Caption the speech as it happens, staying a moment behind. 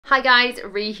Hi guys,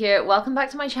 Ree here. Welcome back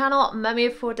to my channel, Mummy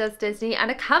of Four Does Disney,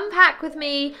 and a come pack with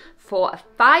me for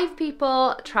 5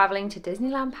 people traveling to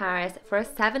Disneyland Paris for a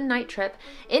 7-night trip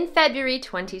in February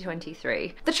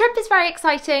 2023. The trip is very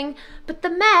exciting, but the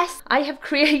mess I have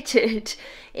created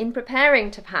in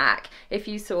preparing to pack, if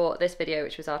you saw this video,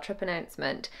 which was our trip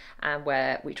announcement, and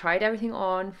where we tried everything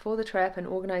on for the trip and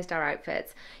organised our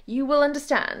outfits, you will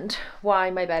understand why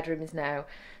my bedroom is now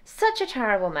such a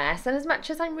terrible mess. And as much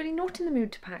as I'm really not in the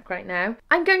mood to pack right now,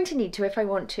 I'm going to need to if I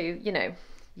want to, you know,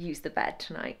 use the bed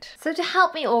tonight. So to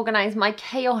help me organise my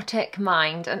chaotic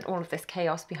mind and all of this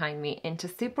chaos behind me into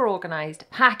super organised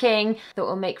packing that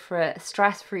will make for a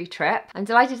stress-free trip, I'm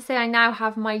delighted to say I now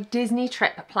have my Disney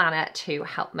trip planner to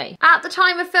help me. At the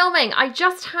time of filming, I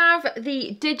just have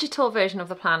the digital version of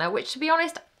the planner, which, to be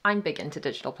honest, I'm big into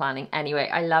digital planning anyway.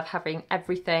 I love having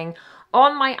everything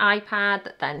on my iPad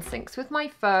that then syncs with my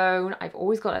phone. I've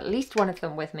always got at least one of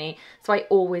them with me, so I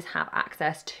always have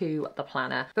access to the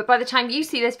planner. But by the time you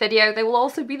see this video, there will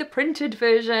also be the printed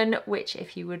version, which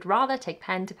if you would rather take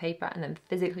pen to paper and then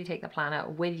physically take the planner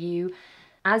with you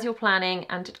as you're planning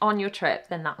and on your trip,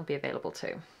 then that will be available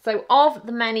too. So of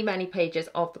the many, many pages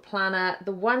of the planner,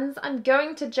 the ones I'm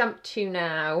going to jump to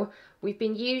now, we've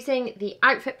been using the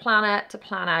outfit planner to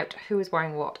plan out who is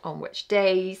wearing what on which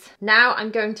days. Now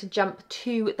I'm going to jump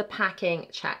to the packing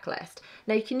checklist.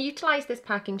 Now you can utilise this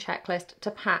packing checklist to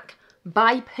pack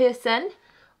by person,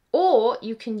 or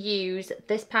you can use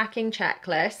this packing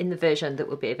checklist in the version that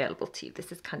will be available to you.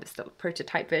 This is kind of still a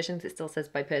prototype version, it still says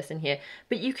by person here,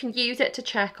 but you can use it to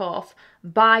check off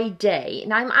by day.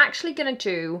 Now I'm actually going to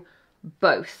do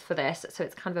both for this, so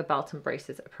it's kind of a belt and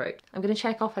braces approach. I'm going to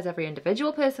check off, has every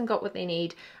individual person got what they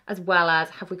need, as well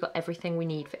as have we got everything we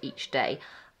need for each day.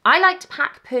 I like to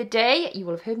pack per day. You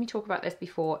will have heard me talk about this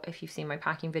before if you've seen my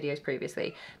packing videos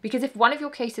previously, because if one of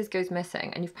your cases goes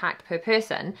missing and you've packed per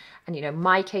person, and you know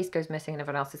my case goes missing and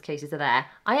everyone else's cases are there,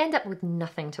 I end up with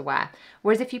nothing to wear.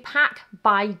 Whereas if you pack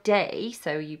by day,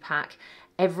 so you pack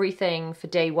everything for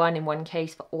day 1 in one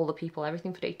case for all the people,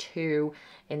 everything for day 2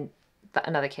 in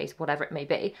another case, whatever it may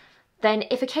be, then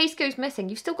if a case goes missing,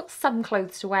 you've still got some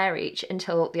clothes to wear each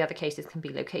until the other cases can be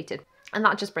located. And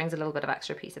that just brings a little bit of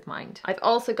extra peace of mind. I've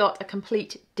also got a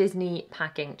complete Disney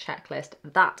packing checklist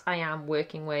that I am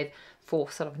working with for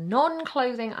sort of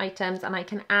non-clothing items, and I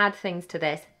can add things to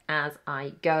this as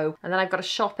I go. And then I've got a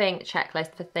shopping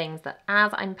checklist for things that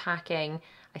as I'm packing,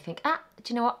 I think,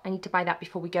 do you know what? I need to buy that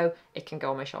before we go. It can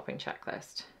go on my shopping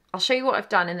checklist. I'll show you what I've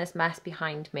done in this mess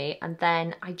behind me, and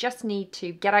then I just need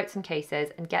to get out some cases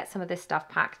and get some of this stuff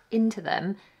packed into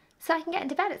them so I can get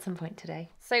into bed at some point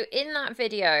today. So in that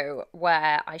video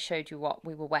where I showed you what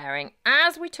we were wearing,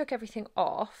 as we took everything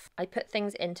off, I put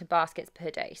things into baskets per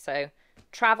day. So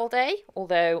travel day,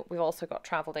 although we've also got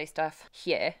travel day stuff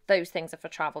here, those things are for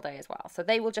travel day as well, so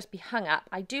they will just be hung up.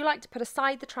 I do like to put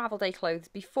aside the travel day clothes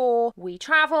before we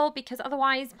travel, because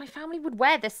otherwise my family would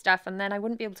wear this stuff and then I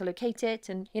wouldn't be able to locate it,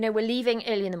 and you know, we're leaving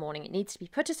early in the morning, it needs to be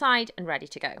put aside and ready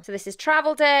to go. So this is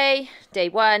travel day, day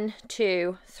 1,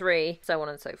 2, 3, so on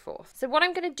and so forth. So what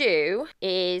I'm going to do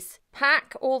is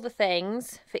pack all the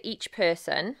things for each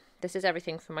person. This is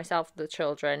everything for myself, the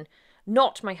children,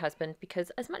 not my husband,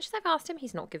 because as much as I've asked him,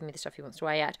 he's not given me the stuff he wants to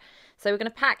wear yet. So we're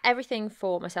going to pack everything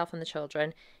for myself and the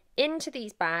children into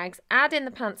these bags, add in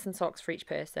the pants and socks for each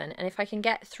person, and if I can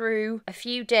get through a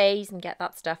few days and get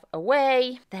that stuff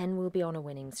away, then we'll be on a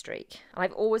winning streak. And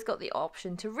I've always got the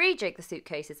option to rejig the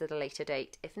suitcases at a later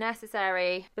date if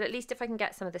necessary, but at least if I can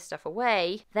get some of this stuff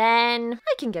away, then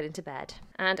I can get into bed.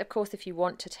 And of course, if you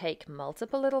want to take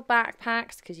multiple little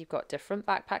backpacks, because you've got different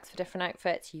backpacks for different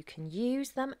outfits, you can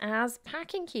use them as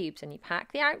packing cubes, and you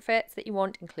pack the outfits that you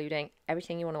want, including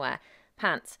everything you want to wear: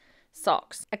 pants,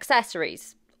 socks,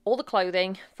 accessories, all the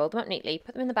clothing, fold them up neatly,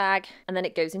 put them in the bag, and then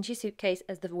it goes into your suitcase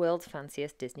as the world's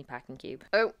fanciest Disney packing cube.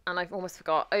 Oh, and I've almost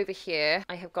forgot, over here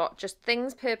I have got just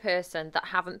things per person that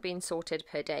haven't been sorted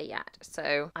per day yet.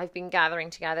 So I've been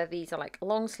gathering together, these are like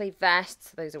long sleeve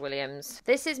vests, those are William's.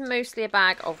 This is mostly a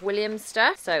bag of William's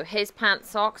stuff, so his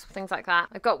pants, socks, things like that.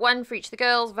 I've got one for each of the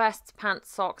girls: vests,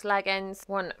 pants, socks, leggings,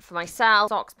 one for myself,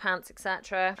 socks, pants,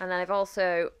 etc. And then I've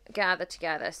also gathered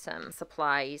together some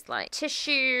supplies like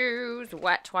tissues,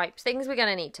 wet wipes, things we're going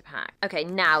to need to pack. Okay,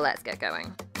 now let's get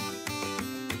going.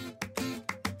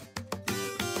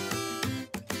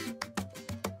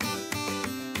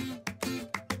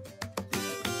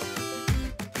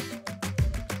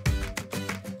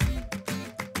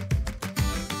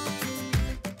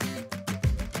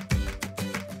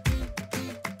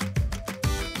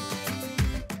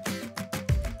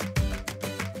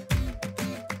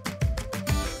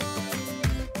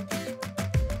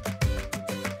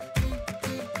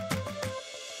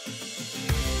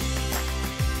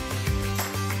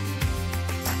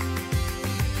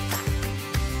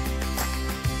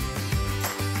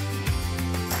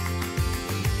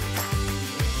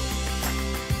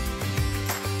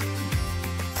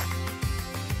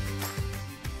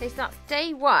 Okay, so that's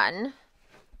day 1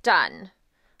 done.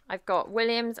 I've got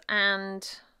William's and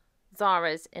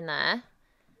Zara's in there.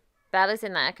 Bella's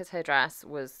in there because her dress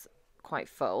was quite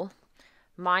full.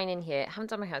 Mine in here. I haven't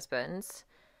done my husband's,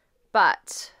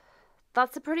 but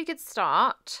that's a pretty good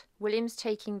start. William's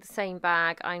taking the same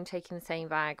bag. I'm taking the same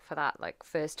bag for that like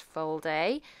first full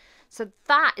day. So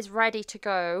that is ready to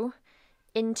go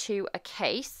into a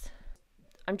case.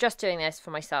 I'm just doing this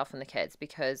for myself and the kids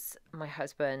because my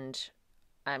husband,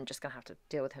 I'm just going to have to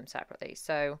deal with him separately.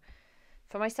 So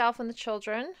for myself and the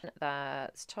children,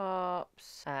 that's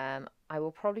tops. I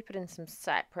will probably put in some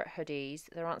separate hoodies.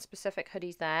 There aren't specific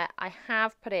hoodies there. I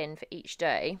have put in for each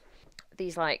day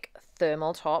these like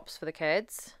thermal tops for the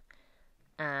kids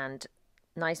and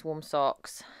nice warm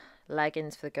socks,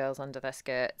 leggings for the girls under their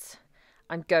skirts.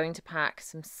 I'm going to pack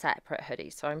some separate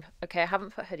hoodies. So I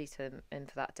haven't put hoodies in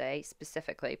for that day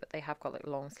specifically, but they have got like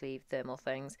long sleeve thermal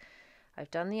things. I've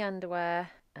done the underwear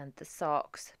and the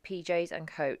socks, PJs and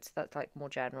coats. That's like more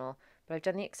general. But I've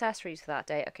done the accessories for that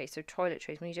day. Okay, so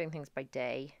toiletries, when you're doing things by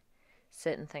day,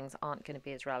 certain things aren't going to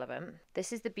be as relevant.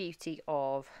 This is the beauty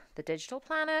of the digital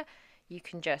planner. You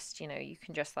can just, you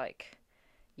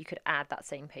could add that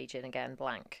same page in again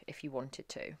blank if you wanted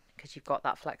to, because you've got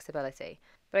that flexibility.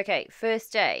 But okay,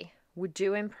 first day, we're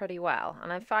doing pretty well.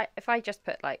 And if I just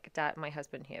put like my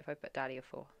husband here, if I put daddy or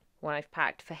 4, when I've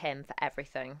packed for him for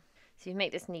everything. So you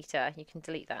make this neater, you can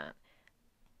delete that.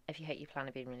 If you hate your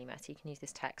planner being really messy, you can use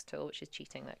this text tool, which is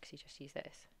cheating, look, because you just use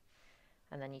this.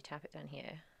 And then you tap it down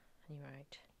here and you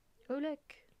write. Oh,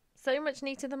 look. So much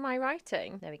neater than my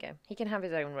writing. There we go. He can have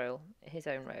his own row.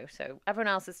 So everyone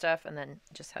else's stuff and then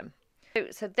just him.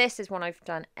 So this is when I've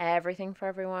done everything for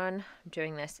everyone. I'm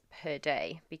doing this per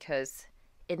day because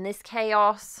in this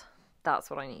chaos,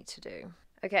 that's what I need to do.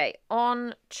 Okay,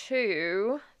 on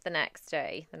to the next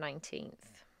day, the 19th.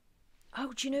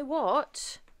 Oh, do you know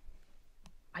what?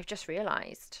 I've just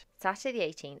realised. Saturday the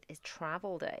 18th is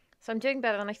travel day. So I'm doing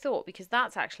better than I thought because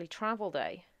that's actually travel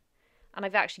day. And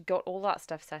I've actually got all that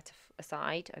stuff set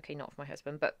aside. Okay, not for my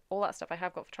husband, but all that stuff I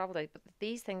have got for travel day. But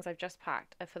these things I've just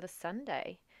packed are for the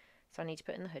Sunday. So I need to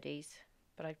put in the hoodies.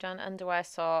 But I've done underwear,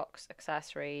 socks,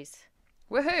 accessories.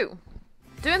 Woohoo!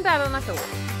 Doing better than I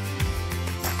thought.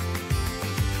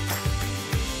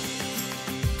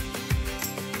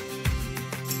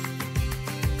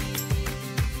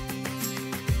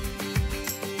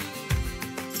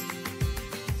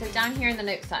 So down here in the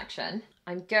notes section,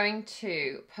 I'm going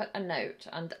to put a note,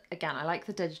 and again, I like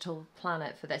the digital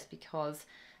planner for this because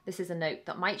this is a note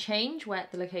that might change where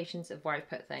the locations of where I've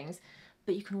put things,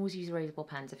 but you can always use erasable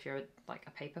pens if you're like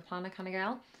a paper planner kind of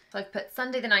girl. So I've put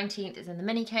Sunday the 19th is in the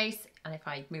mini case, and if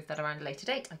I move that around a later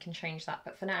date, I can change that.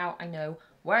 But for now, I know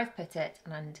where I've put it,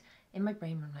 and in my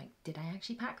brain, I'm like, did I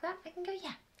actually pack that? I can go,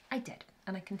 yeah, I did.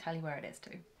 And I can tell you where it is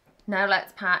too. Now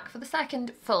let's pack for the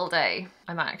second full day.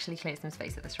 I might actually clear some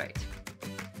space at this rate.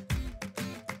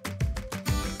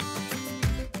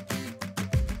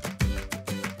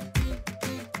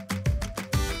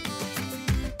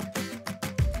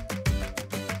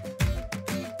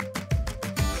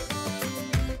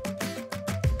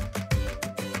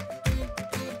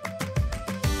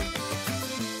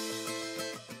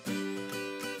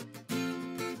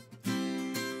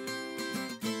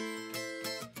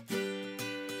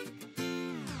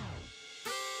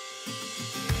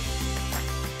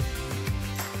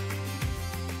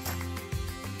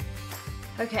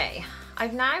 Okay,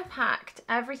 I've now packed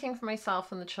everything for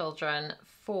myself and the children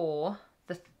for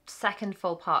the second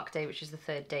full park day, which is the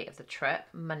third day of the trip,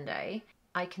 Monday.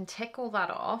 I can tick all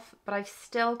that off, but I've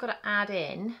still got to add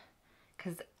in,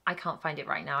 because I can't find it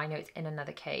right now, I know it's in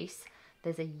another case,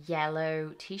 there's a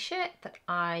yellow t-shirt that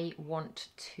I want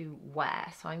to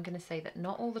wear. So I'm going to say that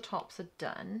not all the tops are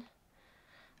done,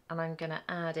 and I'm going to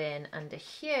add in under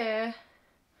here,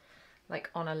 like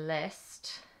on a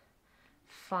list,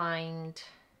 find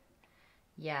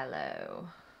yellow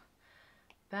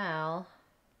Belle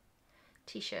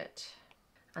t-shirt,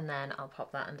 and then I'll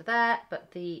pop that under there.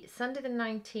 But the Sunday the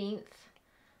 19th,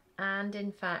 and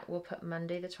in fact we'll put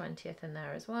Monday the 20th in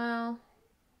there as well.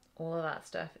 All of that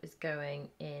stuff is going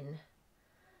in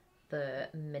the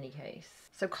mini case.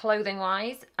 So clothing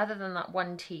wise, other than that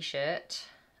one t-shirt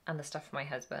and the stuff for my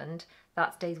husband,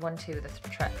 that's days 1, 2 of the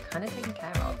trip kind of taken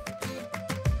care of.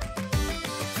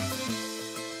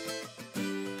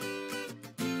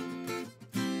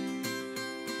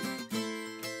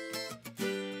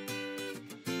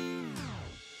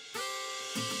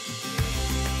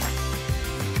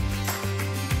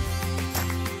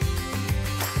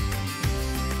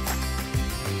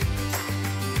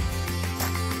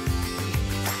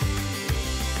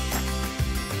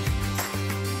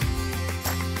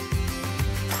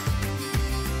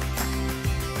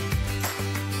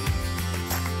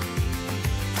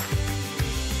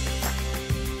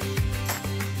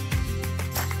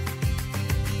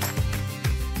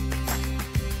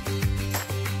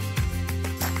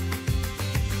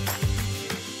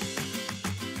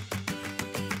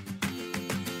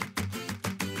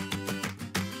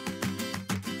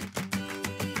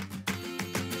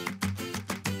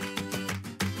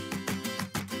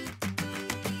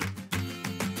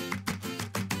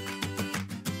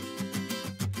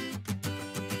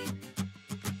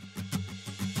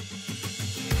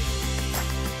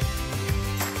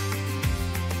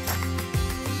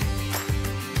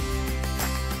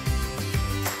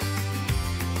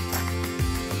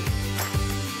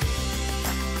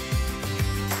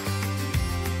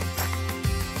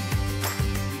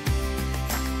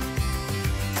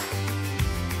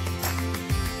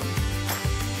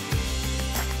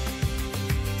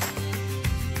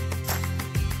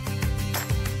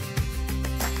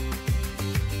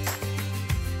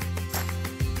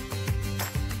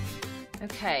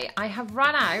 Okay, I have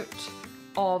run out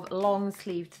of long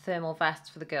sleeved thermal vests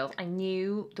for the girls. I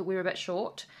knew that we were a bit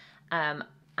short, and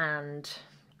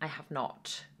I have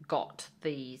not got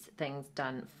these things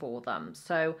done for them.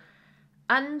 So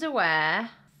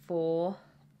underwear for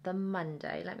the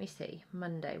Monday. Let me see.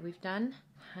 Monday we've done.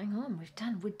 Hang on,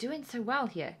 we're doing so well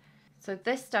here. So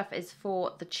this stuff is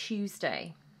for the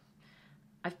Tuesday.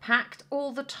 I've packed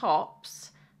all the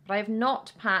tops, but I have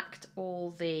not packed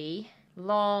all the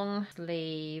long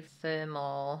sleeve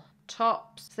thermal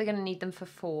tops. They're going to need them for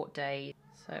 4 days.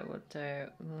 So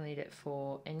we'll need it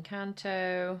for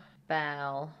Encanto,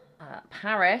 Belle,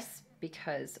 Paris,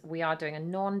 because we are doing a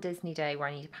non-Disney day where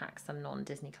I need to pack some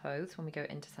non-Disney clothes when we go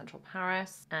into Central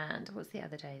Paris. And what's the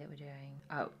other day that we're doing?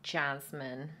 Oh,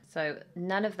 Jasmine. So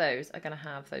none of those are going to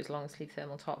have those long sleeve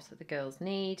thermal tops that the girls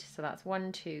need. So that's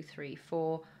 1, 2, 3,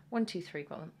 4. 1, 2, 3,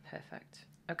 got them. Perfect.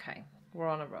 Okay, we're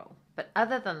on a roll. But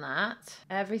other than that,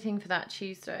 everything for that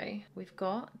Tuesday, we've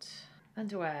got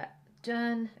underwear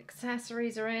done,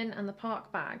 accessories are in, and the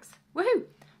park bags. Woohoo!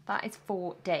 That is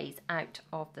 4 days out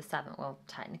of the 7. Well,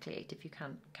 technically 8 if you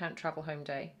count travel home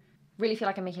day. Really feel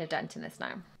like I'm making a dent in this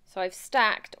now. So I've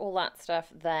stacked all that stuff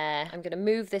there. I'm going to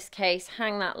move this case,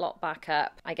 hang that lot back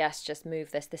up. I guess just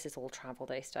move this. This is all travel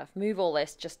day stuff. Move all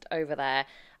this just over there.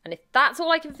 And if that's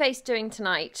all I can face doing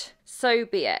tonight, so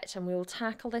be it. And we will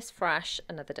tackle this fresh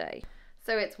another day.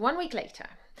 So it's 1 week later.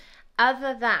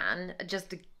 Other than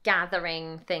just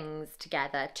gathering things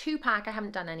together to pack, I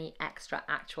haven't done any extra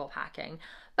actual packing.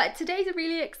 But today's a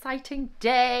really exciting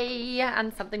day,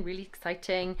 and something really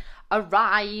exciting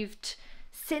arrived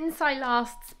since I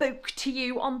last spoke to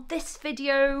you on this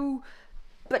video.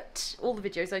 But all the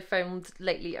videos I filmed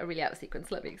lately are really out of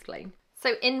sequence. Let me explain.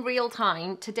 So in real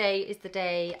time, today is the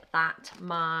day that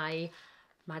my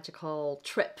magical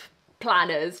trip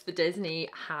planners for Disney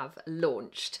have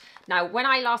launched. Now, when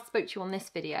I last spoke to you on this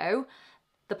video,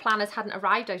 the planners hadn't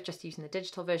arrived. I was just using the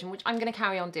digital version, which I'm going to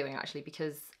carry on doing actually,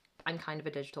 because I'm kind of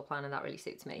a digital planner, that really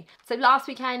suits me. So last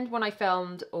weekend when I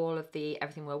filmed all of the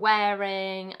everything we're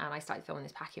wearing and I started filming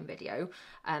this packing video,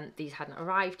 these hadn't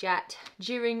arrived yet.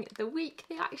 During the week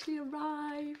they actually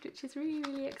arrived, which is really,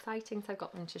 really exciting. So I've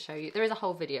got them to show you. There is a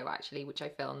whole video actually which I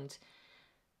filmed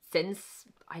since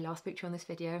I last spoke to you on this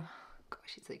video.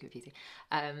 Gosh, it's so confusing.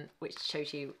 Which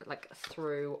shows you like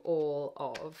through all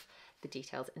of the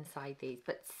details inside these.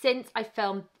 But since I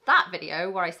filmed that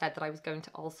video where I said that I was going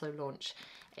to also launch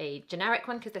a generic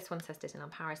one, because this one says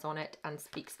Disneyland Paris on it and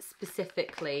speaks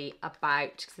specifically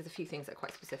about, because there's a few things that are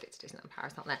quite specific to Disneyland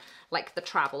Paris, aren't there? Like the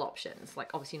travel options.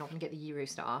 Like obviously you're not going to get the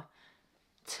Eurostar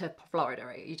to Florida,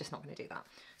 right? You're just not going to do that.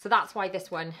 So that's why this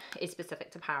one is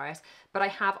specific to Paris. But I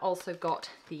have also got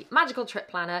the magical trip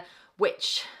planner,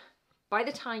 which by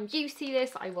the time you see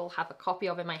this, I will have a copy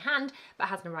of in my hand, but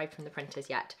hasn't arrived from the printers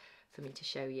yet for me to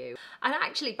show you. And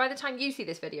actually, by the time you see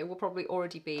this video, we'll probably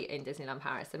already be in Disneyland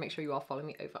Paris, so make sure you are following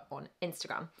me over on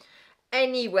Instagram.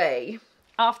 Anyway,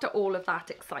 after all of that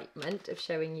excitement of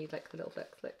showing you like the little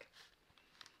books, look.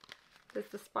 There's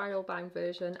the spiral bound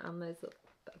version and there's the...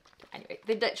 Anyway,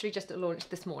 they literally just launched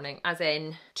this morning, as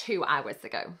in 2 hours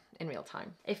ago in real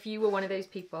time. If you were one of those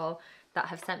people that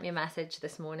have sent me a message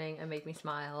this morning and made me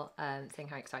smile, saying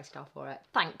how excited you are for it,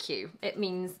 thank you. It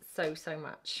means so, so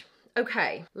much.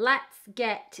 Okay, let's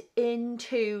get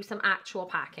into some actual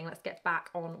packing. Let's get back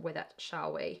on with it,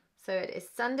 shall we? So it is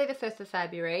Sunday the 1st of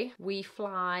February. We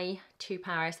fly to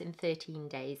Paris in 13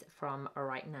 days from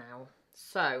right now.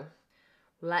 So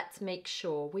let's make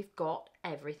sure we've got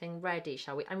everything ready,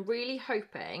 shall we? I'm really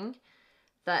hoping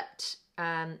that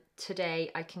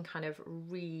today I can kind of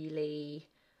really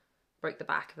break the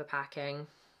back of the packing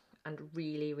and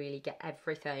really, really get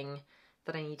everything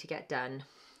that I need to get done.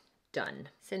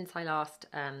 Since I last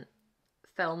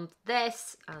filmed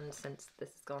this, and since this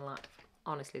has gone live,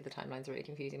 honestly the timeline's really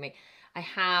confusing me. I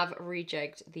have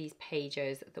rejigged these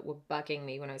pages that were bugging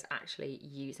me when I was actually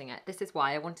using it. This is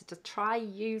why I wanted to try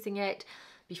using it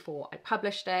before I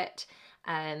published it.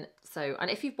 And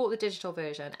if you've bought the digital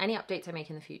version, any updates I make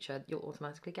in the future, you'll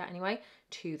automatically get anyway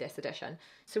to this edition.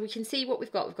 So we can see what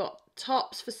we've got. We've got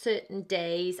tops for certain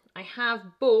days. I have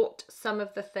bought some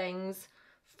of the things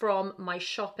from my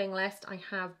shopping list. I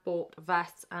have bought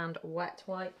vests and wet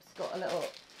wipes. Got a little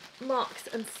Marks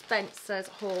and Spencer's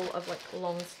haul of like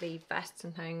long sleeve vests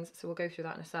and things. So we'll go through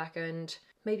that in a second.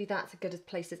 Maybe that's as good a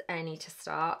place as any to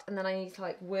start. And then I need to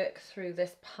like work through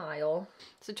this pile.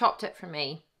 So top tip from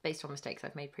me, based on mistakes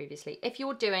I've made previously. If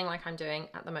you're doing like I'm doing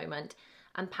at the moment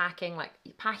and packing, like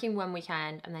you're packing one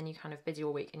weekend and then you kind of busy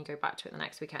all week and you go back to it the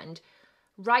next weekend,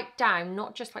 write down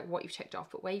not just like what you've ticked off,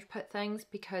 but where you've put things,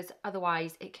 because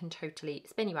otherwise it can totally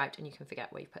spin you out and you can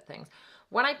forget where you've put things.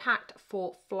 When I packed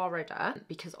for Florida,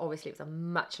 because obviously it was a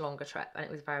much longer trip and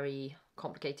it was very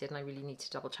complicated and I really need to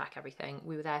double check everything.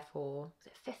 We were there for, was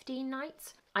it 15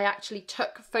 nights? I actually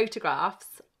took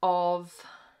photographs of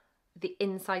the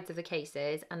insides of the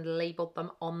cases and labelled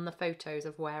them on the photos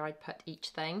of where I'd put each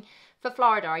thing. For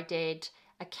Florida, I did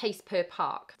a case per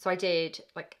park. So I did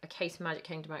like a case for Magic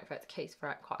Kingdom outfits, a case for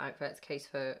Epcot outfits, a case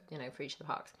for, you know, for each of the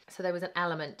parks. So there was an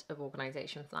element of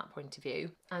organisation from that point of view.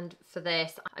 And for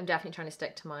this, I'm definitely trying to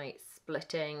stick to my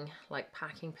splitting, like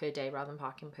packing per day rather than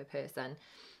packing per person.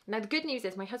 Now the good news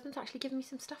is my husband's actually given me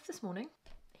some stuff this morning.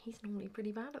 He's normally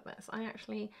pretty bad at this. I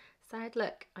actually said,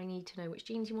 look, I need to know which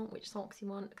jeans you want, which socks you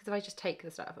want. Because if I just take the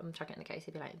stuff and chuck it in the case,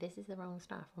 he'd be like, this is the wrong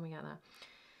stuff when we get there.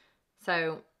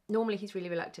 So normally he's really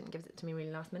reluctant and gives it to me really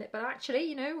last minute. But actually,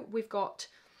 you know, we've got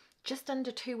just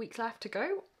under 2 weeks left to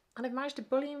go. And I've managed to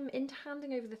bully him into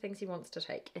handing over the things he wants to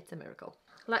take. It's a miracle.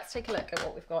 Let's take a look at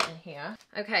what we've got in here.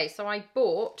 Okay, so I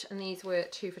bought, and these were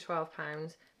 2 for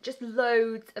 £12, just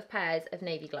loads of pairs of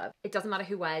navy gloves. It doesn't matter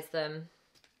who wears them.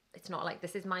 It's not like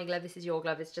this is my glove, this is your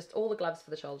glove. It's just all the gloves for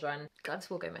the children. Gloves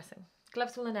will go missing.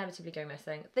 Gloves will inevitably go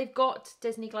missing. They've got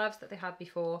Disney gloves that they had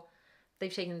before.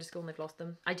 They've taken them to school and they've lost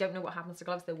them. I don't know what happens to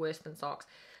gloves. They're worse than socks.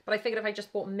 But I figured if I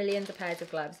just bought millions of pairs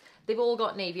of gloves, they've all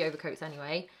got navy overcoats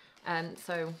anyway.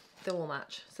 So they'll all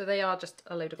match. So they are just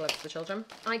a load of gloves for the children.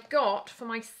 I got for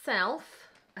myself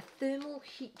a thermal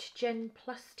heat Gen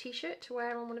Plus t-shirt to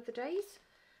wear on one of the days.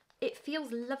 It feels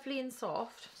lovely and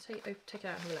soft. So take it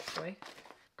out and have a look for me.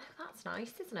 That's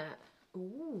nice, isn't it?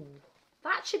 Ooh,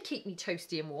 that should keep me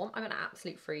toasty and warm. I'm an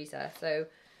absolute freezer, so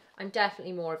I'm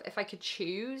definitely more of, if I could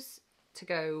choose to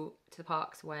go to the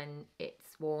parks when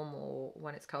it's warm or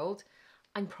when it's cold,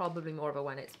 I'm probably more of a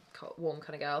when it's warm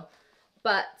kind of girl.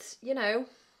 But, you know,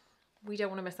 we don't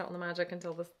want to miss out on the magic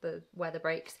until the weather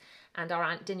breaks, and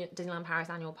our Disneyland Paris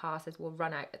annual passes will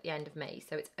run out at the end of May,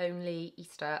 so it's only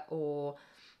Easter or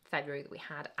February that we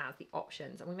had as the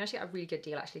options. And we managed to get a really good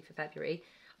deal actually for February,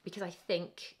 because I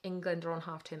think England are on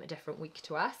half term a different week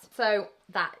to us. So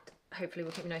that hopefully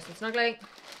will keep me nice and snuggly.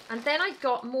 And then I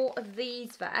got more of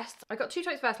these vests. I got 2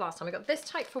 types of vests last time. I got this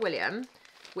type for William,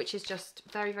 which is just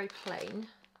very, very plain.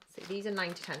 So these are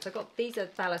 9 to 10. So I got, these are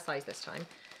Bella size this time.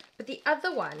 But the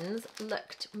other ones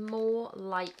looked more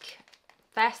like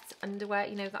vests, underwear,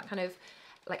 you know, that kind of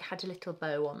like had a little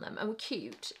bow on them and were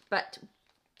cute, but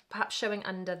perhaps showing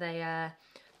under their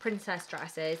princess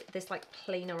dresses, this like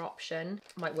plainer option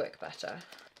might work better.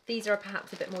 These are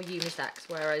perhaps a bit more unisex,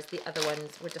 whereas the other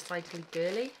ones were decidedly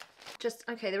girly. Just,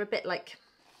 okay, they're a bit like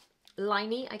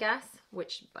liney, I guess,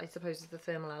 which I suppose is the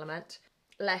thermal element.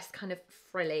 Less kind of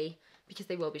frilly, because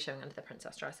they will be showing under the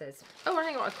princess dresses. Oh, and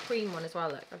I got a cream one as well,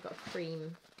 look. I've got a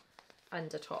cream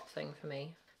under top thing for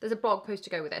me. There's a blog post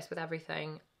to go with this, with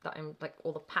everything that I'm, like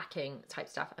all the packing type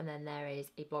stuff, and then there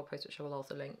is a blog post which I will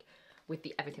also link with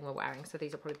the everything we're wearing. So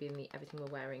these will probably be in the everything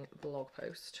we're wearing blog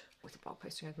post. With a blog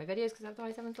post to go with my videos, because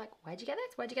otherwise everyone's like, where'd you get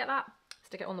this? Where'd you get that?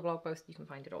 Stick it on the blog post, you can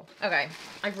find it all. Okay,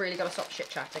 I've really got to stop chit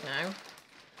chatting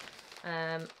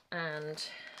now. And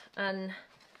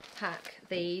unpack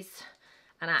these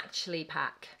and actually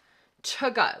pack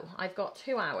to go. I've got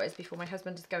 2 hours before my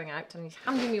husband is going out and he's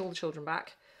handing me all the children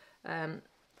back.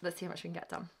 Let's see how much we can get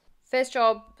done. First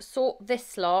job, sort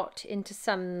this lot into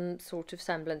some sort of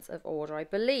semblance of order. I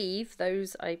believe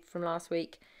those from last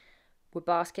week were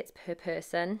baskets per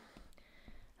person.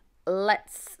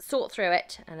 Let's sort through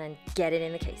it and then get it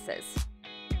in the cases.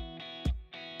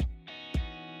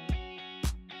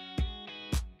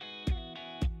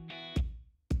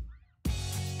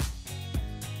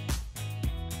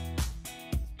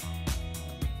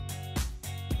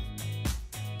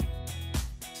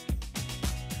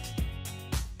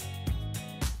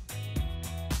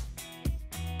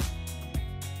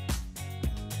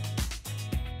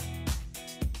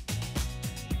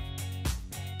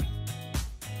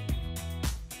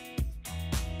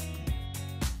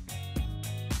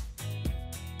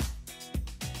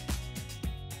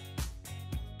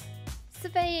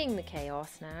 Surveying the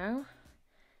chaos now.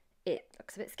 It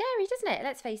looks a bit scary, doesn't it?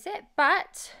 Let's face it,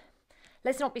 but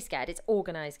let's not be scared. It's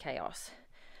organised chaos.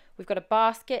 We've got a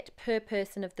basket per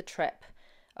person of the trip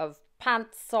of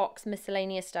pants, socks,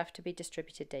 miscellaneous stuff to be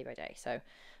distributed day by day. So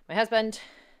my husband,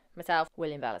 myself,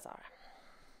 William, Bella, Zara.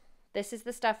 This is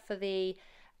the stuff for the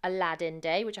Aladdin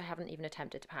day, which I haven't even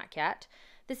attempted to pack yet.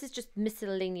 This is just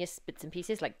miscellaneous bits and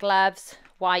pieces like gloves,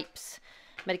 wipes,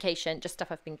 medication, just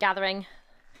stuff I've been gathering.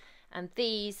 And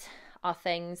these are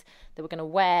things that we're going to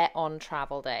wear on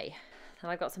travel day.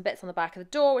 and I've got some bits on the back of the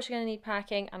door which are going to need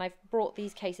packing, and I've brought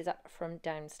these cases up from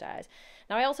downstairs.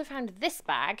 Now I also found this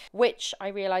bag, which I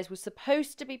realised was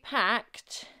supposed to be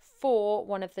packed for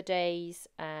one of the days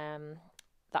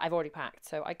that I've already packed.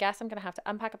 So I guess I'm going to have to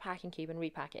unpack a packing cube and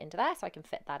repack it into there so I can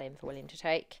fit that in for William to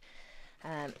take.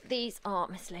 These are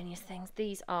miscellaneous things.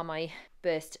 These are my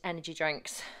burst energy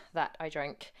drinks that I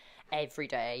drink every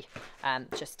day,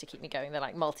 just to keep me going. They're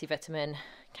like multivitamin,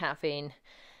 caffeine,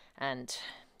 and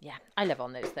yeah, I live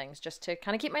on those things just to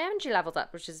kind of keep my energy levels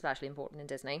up, which is especially important in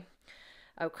Disney.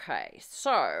 Okay,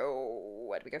 so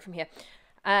where do we go from here?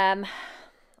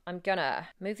 I'm gonna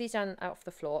move these down off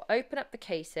the floor, open up the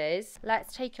cases.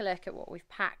 Let's take a look at what we've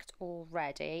packed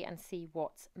already and see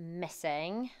what's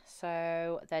missing.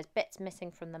 So there's bits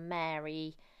missing from the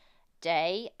Mary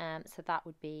day. So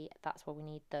that's where we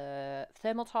need the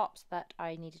thermal tops that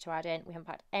I needed to add in. We haven't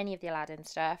packed any of the Aladdin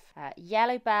stuff.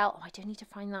 Yellow bell. Oh, I do need to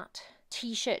find that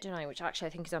t-shirt, don't I? Which actually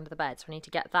I think is under the bed. So I need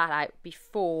to get that out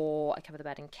before I cover the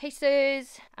bed in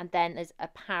cases. And then there's a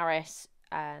Paris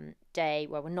day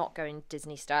where we're not going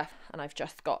Disney stuff, and I've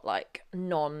just got like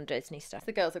non-Disney stuff.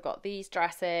 The girls have got these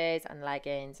dresses and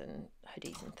leggings and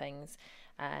hoodies and things,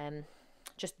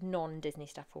 just non-Disney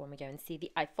stuff for when we go and see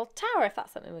the Eiffel Tower, if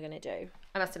that's something we're going to do.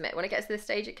 I must admit, when it gets to this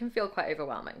stage it can feel quite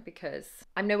overwhelming because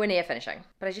I'm nowhere near finishing,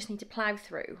 but I just need to plough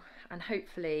through, and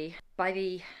hopefully by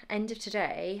the end of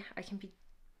today I can be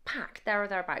packed there or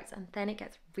thereabouts, and then it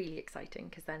gets really exciting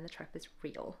because then the trip is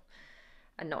real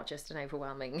and not just an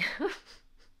overwhelming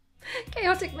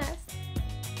chaotic mess.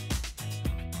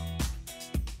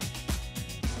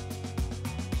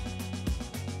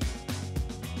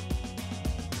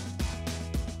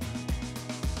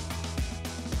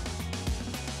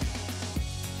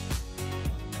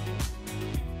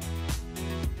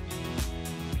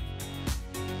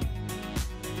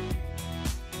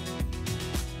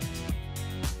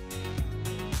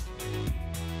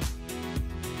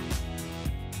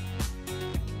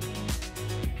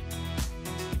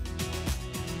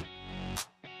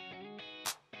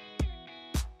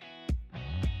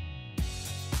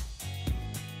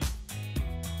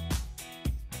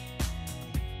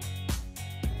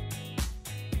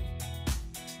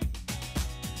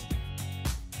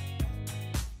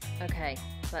 Okay,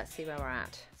 let's see where we're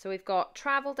at. So we've got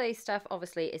travel day stuff,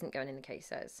 obviously isn't going in the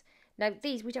cases. Now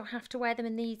these, we don't have to wear them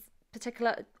in these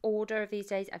particular order of these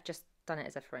days. I've just done it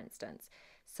as a for instance.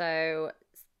 So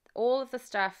all of the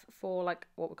stuff for like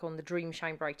what we're calling the Dream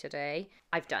Shine Brighter day,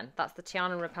 I've done. That's the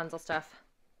Tiana and Rapunzel stuff.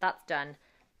 That's done.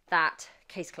 That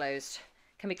case closed.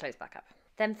 Can be closed back up.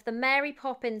 Then for the Mary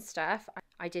Poppins stuff,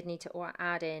 I did need to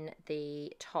add in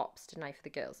the tops, didn't I, for the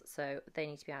girls? So they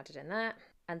need to be added in there.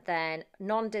 And then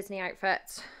non-Disney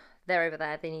outfits, they're over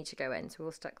there, they need to go in. So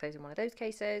we'll stick those in one of those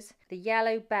cases. The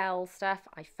Yellow Bell stuff,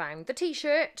 I found the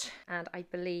t-shirt, and I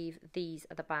believe these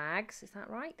are the bags. Is that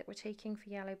right, that we're taking for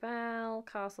Yellow Bell,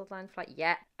 Castle Land Flight?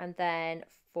 Yeah. And then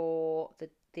for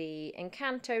the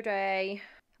Encanto day,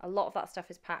 a lot of that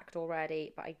stuff is packed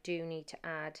already, but I do need to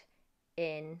add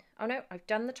in, oh no, I've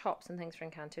done the tops and things for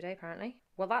Encanto day apparently.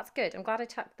 Well, that's good. I'm glad I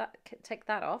take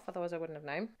that off, otherwise I wouldn't have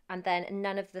known. And then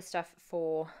none of the stuff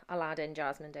for Aladdin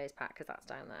Jasmine Day is packed because that's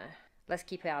down there. Let's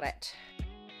keep at it.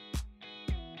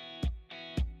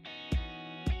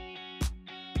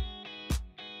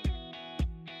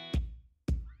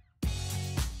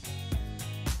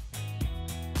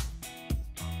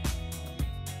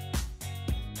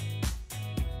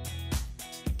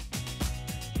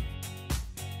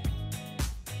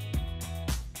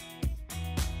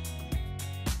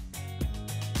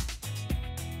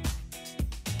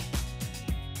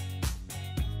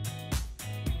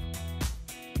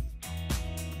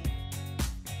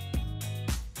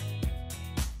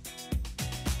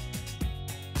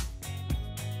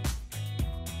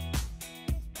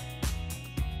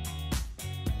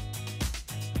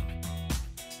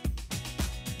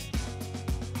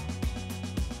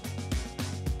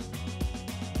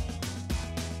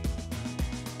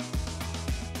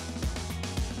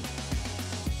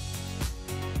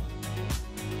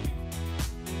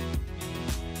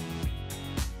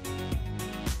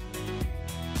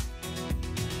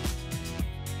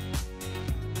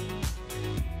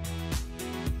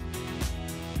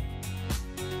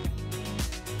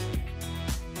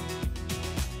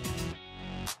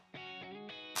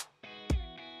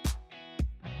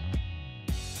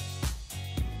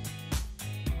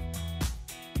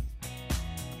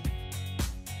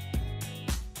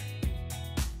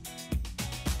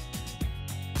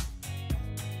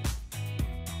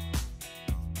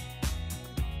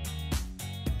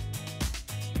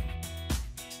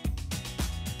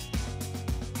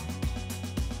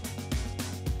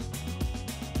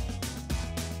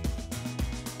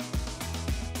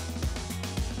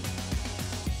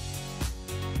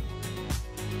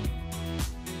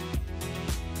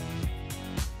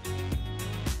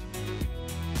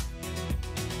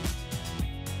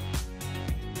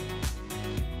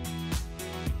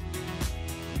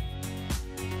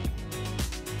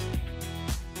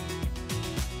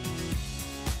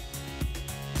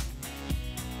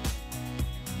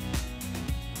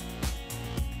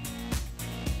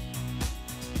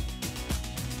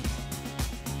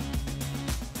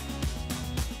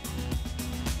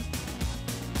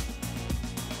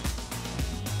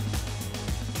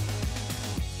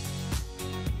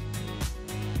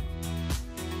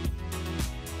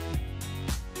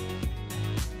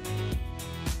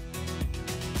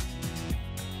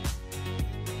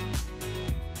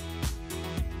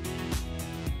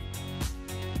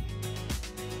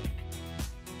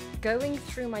 Going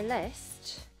through my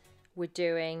list, we're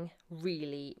doing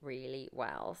really, really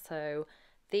well. So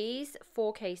these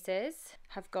 4 cases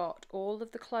have got all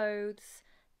of the clothes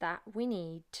that we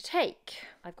need to take.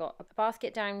 I've got a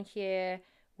basket down here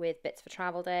with bits for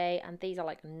travel day, and these are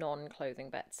like non-clothing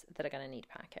bits that are going to need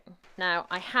packing. Now,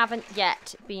 I haven't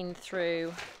yet been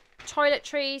through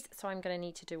toiletries, so I'm going to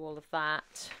need to do all of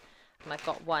that. And I've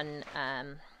got one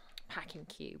packing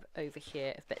cube over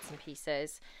here of bits and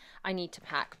pieces. I need to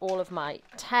pack all of my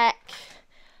tech,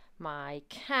 my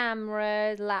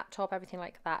camera, laptop, everything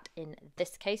like that in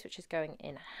this case, which is going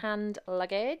in hand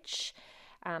luggage,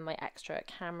 and my extra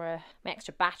camera, my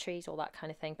extra batteries, all that kind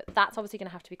of thing. But that's obviously going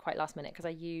to have to be quite last minute because I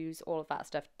use all of that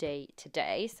stuff day to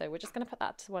day. So we're just going to put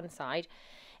that to one side.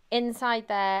 Inside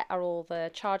there are all the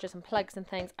chargers and plugs and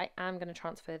things. I am going to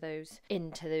transfer those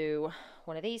into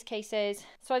one of these cases.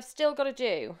 So I've still got to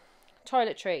do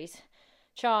toiletries,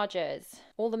 chargers,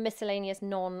 all the miscellaneous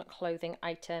non-clothing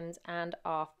items, and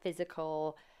our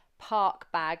physical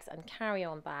park bags and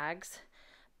carry-on bags.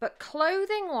 But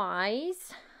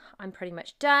clothing-wise, I'm pretty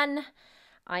much done.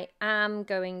 I am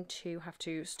going to have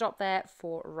to stop there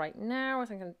for right now. I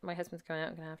think my husband's going out.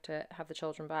 I'm going to have the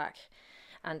children back.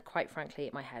 And quite frankly,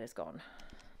 my head is gone.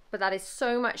 But that is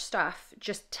so much stuff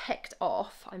just ticked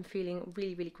off. I'm feeling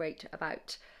really, really great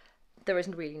about. There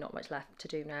isn't really not much left to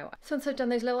do now. So once I've done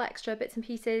those little extra bits and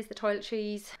pieces, the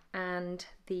toiletries and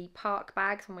the park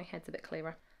bags, when my head's a bit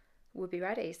clearer, we'll be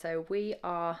ready. So we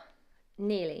are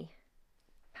nearly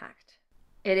packed.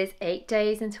 It is 8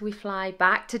 days until we fly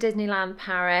back to Disneyland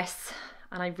Paris,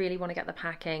 and I really want to get the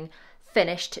packing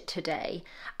finished today.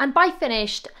 And by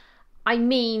finished, I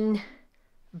mean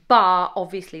bar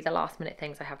obviously the last minute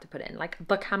things I have to put in, like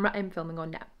the camera I'm filming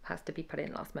on now has to be put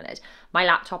in last minute, my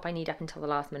laptop I need up until the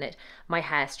last minute, my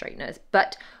hair straighteners,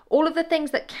 but all of the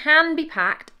things that can be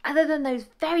packed other than those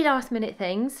very last minute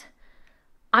things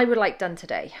I would like done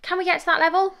today. Can we get to that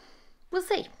level? We'll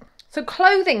see. So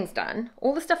clothing's done,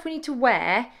 all the stuff we need to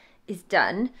wear is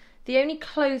done. The only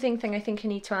clothing thing I think I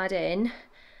need to add in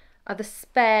are the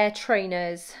spare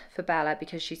trainers for Bella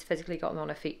because she's physically got them on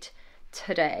her feet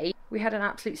today. We had an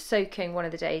absolute soaking one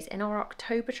of the days in our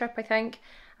October trip, I think,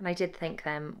 and I did think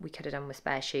then we could have done with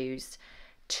spare shoes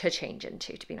to change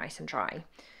into to be nice and dry.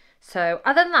 So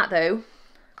other than that though,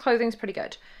 clothing's pretty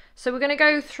good. So we're going to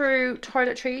go through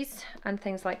toiletries and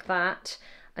things like that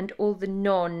and all the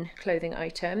non-clothing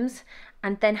items,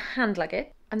 and then hand luggage,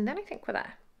 and then I think we're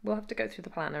there. We'll have to go through the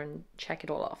planner and check it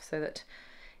all off so that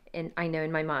I know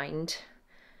in my mind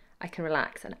I can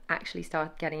relax and actually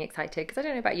start getting excited, because I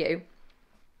don't know about you.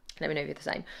 Let me know if you're the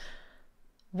same.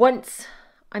 Once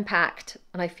I'm packed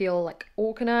and I feel like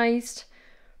organised,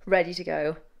 ready to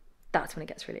go, that's when it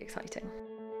gets really exciting.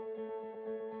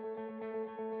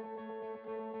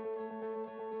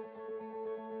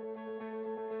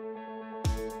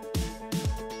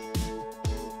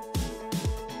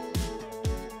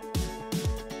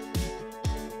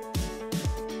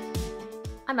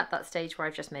 I'm at that stage where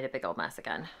I've just made a big old mess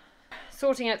again.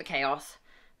 Sorting out the chaos.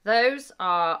 Those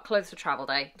are clothes for travel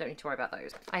day. Don't need to worry about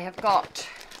those. I have got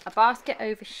a basket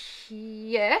over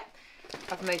here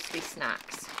of mostly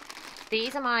snacks.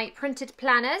 These are my printed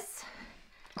planners.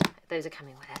 Those are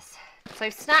coming with us.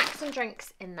 So snacks and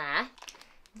drinks in there.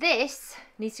 This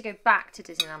needs to go back to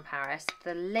Disneyland Paris.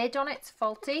 The lid on it's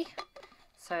faulty.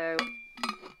 So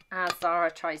as Zara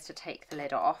tries to take the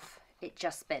lid off, it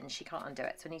just spins. She can't undo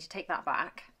it. So I need to take that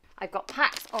back. I've got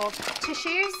packs of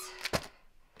tissues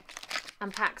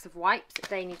and packs of wipes.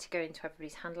 They need to go into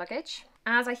everybody's hand luggage.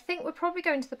 As I think we're probably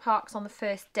going to the parks on the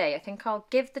first day, I think I'll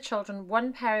give the children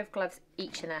one pair of gloves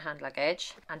each in their hand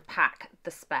luggage and pack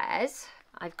the spares.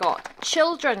 I've got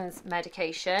children's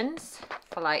medications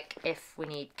for like if we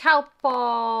need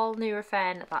Calpol,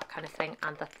 Nurofen, that kind of thing,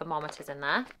 and the thermometers in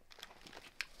there.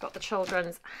 Got the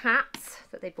children's hats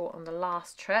that they bought on the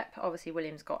last trip. Obviously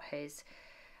William's got his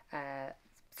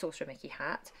Sorcerer Mickey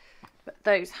hat, but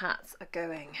those hats are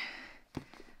going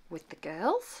with the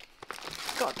girls.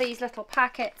 Got these little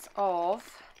packets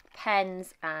of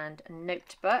pens and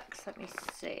notebooks. Let me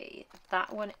see.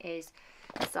 That one is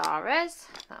Zara's,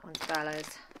 that one's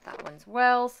Bella's, that one's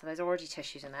Will's. So there's already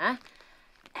tissues in there.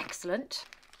 Excellent.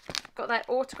 Got their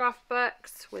autograph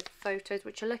books with photos,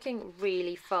 which are looking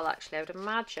really full actually. I would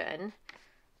imagine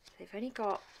they've only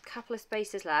got a couple of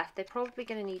spaces left. They're probably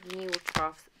going to need new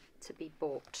autographs to be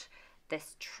bought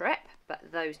this trip,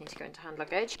 but those need to go into hand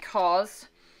luggage because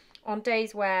on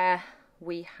days where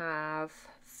we have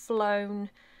flown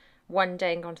one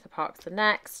day and gone to the parks the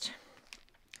next,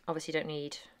 obviously you don't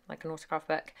need like an autograph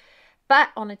book, but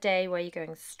on a day where you're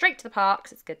going straight to the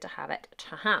parks, it's good to have it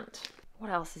to hand. What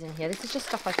else is in here? This is just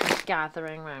stuff I've been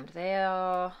gathering around. They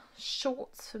are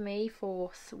shorts for me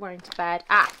for wearing to bed.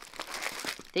 Ah,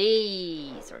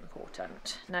 these are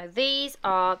important. Now these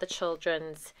are the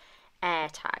children's air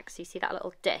tags. You see that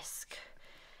little disc?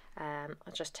 I'll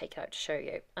just take it out to show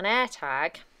you. An air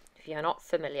tag, if you're not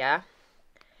familiar,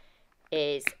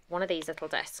 is one of these little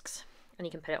discs. And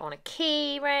you can put it on a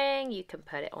key ring, you can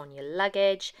put it on your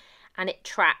luggage, and it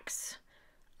tracks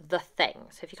the thing.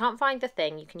 So if you can't find the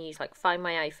thing, you can use like Find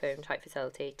My iPhone type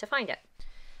facility to find it.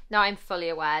 Now I'm fully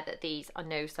aware that these are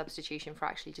no substitution for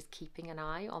actually just keeping an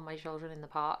eye on my children in the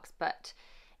parks, but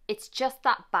it's just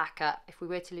that backup if we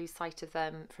were to lose sight of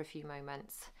them for a few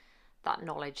moments, that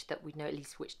knowledge that we know at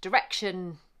least which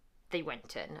direction they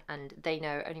went in, and they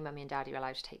know only mummy and daddy are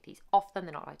allowed to take these off them.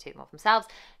 They're not allowed to take them off themselves.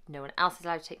 No one else is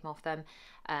allowed to take them off them.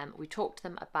 We talked to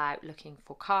them about looking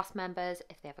for cast members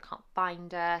if they ever can't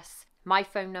find us. My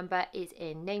phone number is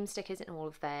in name stickers in all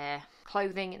of their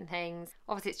clothing and things.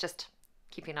 Obviously it's just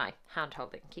keeping an eye, hand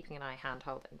holding,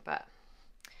 but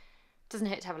it doesn't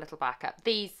hurt to have a little backup.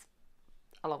 These,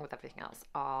 along with everything else,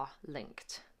 are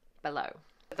linked below.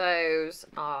 Those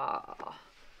are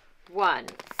one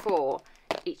for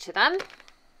each of them.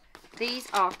 These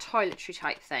are toiletry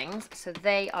type things, so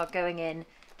they are going in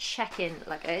check-in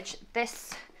luggage.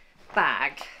 This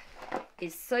bag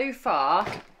is so far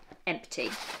empty,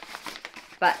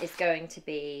 but it's going to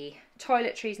be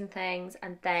toiletries and things,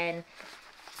 and then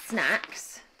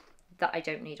snacks that I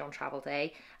don't need on travel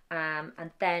day.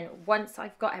 And then once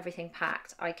I've got everything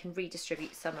packed, I can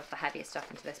redistribute some of the heavier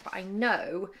stuff into this. But I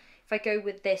know if I go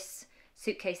with this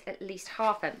suitcase at least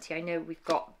half empty, I know we've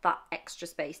got that extra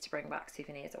space to bring back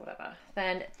souvenirs or whatever.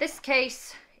 Then this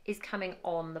case is coming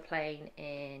on the plane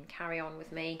in carry-on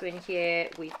with me. So in here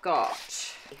we've got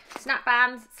slap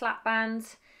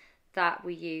bands that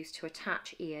we use to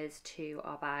attach ears to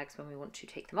our bags when we want to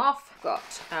take them off. We've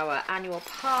got our annual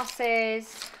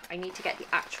passes. I need to get the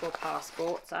actual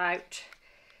passports out.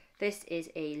 This is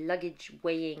a luggage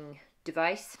weighing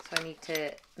device, so I need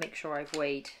to make sure I've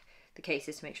weighed the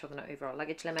cases to make sure they're not over our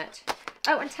luggage limit.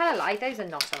 Oh, and tell a lie, those are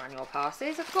not our annual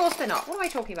passes. Of course they're not. What am I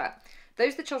talking about?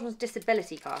 Those are the children's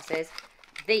disability passes.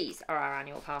 These are our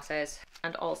annual passes,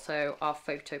 and also our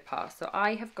photo pass. So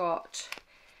I have got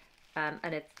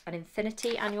an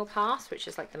infinity annual pass, which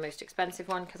is like the most expensive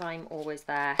one because I'm always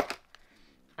there,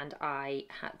 and I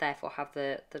therefore have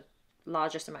the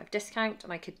largest amount of discount,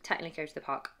 and I could technically go to the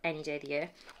park any day of the year.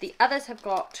 The others have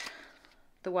got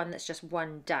the one that's just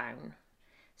one down.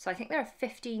 So I think there are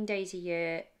 15 days a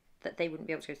year that they wouldn't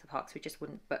be able to go to the park, so we just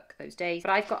wouldn't book those days.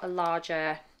 But I've got a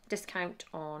larger discount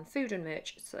on food and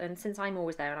merch, and since I'm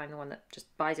always there and I'm the one that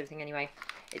just buys everything anyway,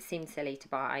 it seems silly to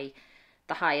buy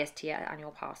the highest tier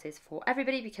annual passes for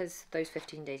everybody because those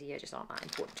 15 days a year just aren't that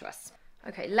important to us.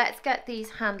 Okay, let's get these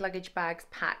hand luggage bags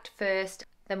packed first,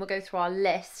 then we'll go through our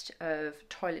list of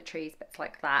toiletries, bits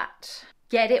like that.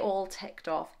 Get it all ticked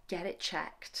off, get it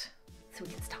checked, so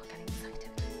we can start getting excited.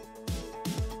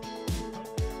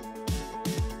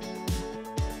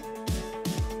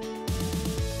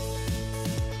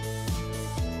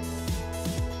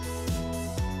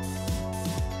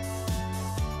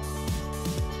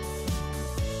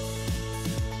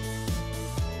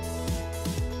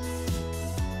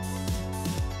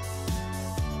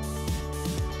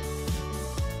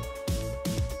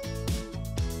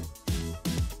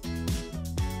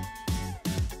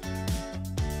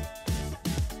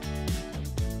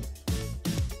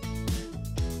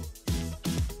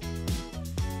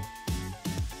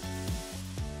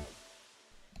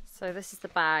 So this is the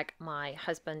bag my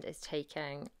husband is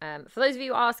taking. For those of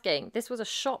you asking, this was a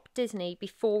Shop Disney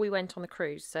before we went on the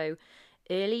cruise. So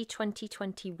early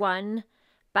 2021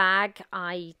 bag.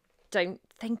 I don't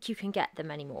think you can get them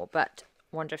anymore, but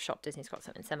I wonder if Shop Disney's got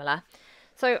something similar.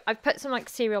 So I've put some like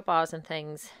cereal bars and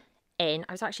things in.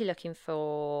 I was actually looking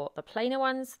for the plainer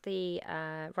ones, the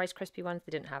Rice Krispie ones.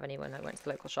 They didn't have any when I went to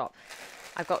the local shop.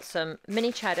 I've got some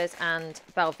mini cheddars and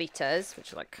Belvitas,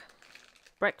 which are like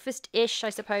breakfast-ish, I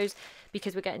suppose,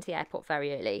 because we're getting to the airport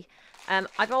very early.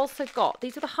 I've also got,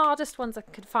 these are the hardest ones I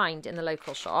could find in the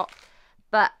local shop,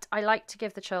 but I like to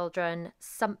give the children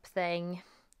something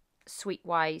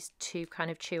sweet-wise to kind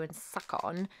of chew and suck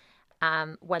on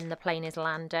when the plane is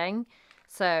landing.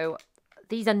 So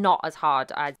these are not as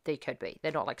hard as they could be.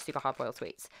 They're not like super hard-boiled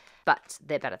sweets, but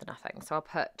they're better than nothing. So I'll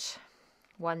put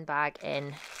one bag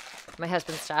in my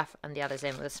husband's stuff and the others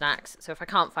in with the snacks. So if I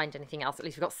can't find anything else, at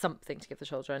least we've got something to give the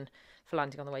children for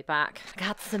landing on the way back. I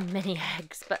got some mini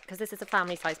eggs, but because this is a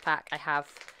family size pack, I have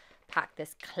packed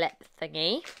this clip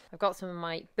thingy. I've got some of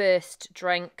my burst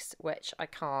drinks, which I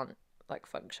can't like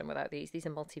function without these. These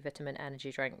are multivitamin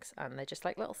energy drinks, and they're just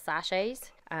like little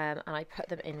sachets, and I put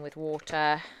them in with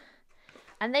water,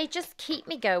 and they just keep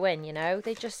me going, you know.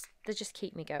 They just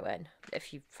keep me going.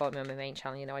 If you follow me on my main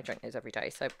channel, you know I drink those every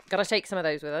day, so gotta take some of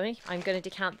those with me. I'm gonna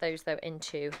decant those though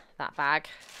into that bag,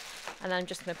 and then I'm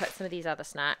just gonna put some of these other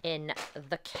snacks in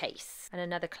the case, and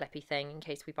another clippy thing in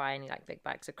case we buy any like big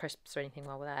bags of crisps or anything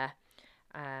while we're there,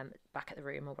 back at the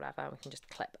room or whatever, and we can just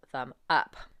clip them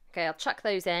up. Okay, I'll chuck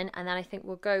those in, and then I think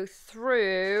we'll go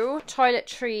through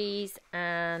toiletries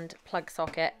and plug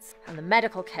sockets and the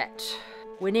medical kit.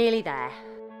 We're nearly there.